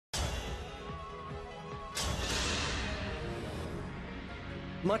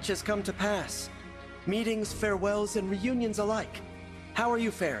Much has come to pass. Meetings, farewells, and reunions alike. How are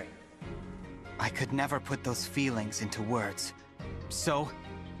you faring? I could never put those feelings into words. So,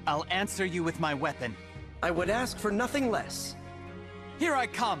 I'll answer you with my weapon. I would ask for nothing less. Here I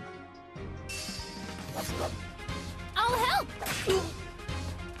come! I'll help!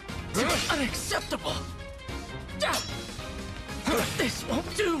 Unacceptable! This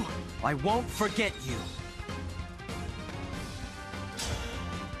won't do! I won't forget you.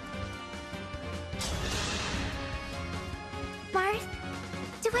 Marth,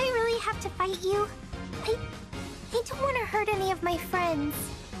 do I really have to fight you? I don't want to hurt any of my friends.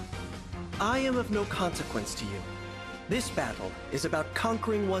 I am of no consequence to you. This battle is about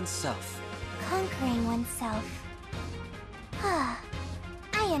conquering oneself. Conquering oneself. Ah,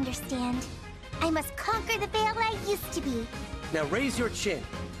 I understand. I must conquer the Veyle I used to be. Now raise your chin.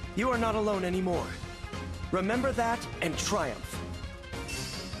 You are not alone anymore. Remember that and triumph.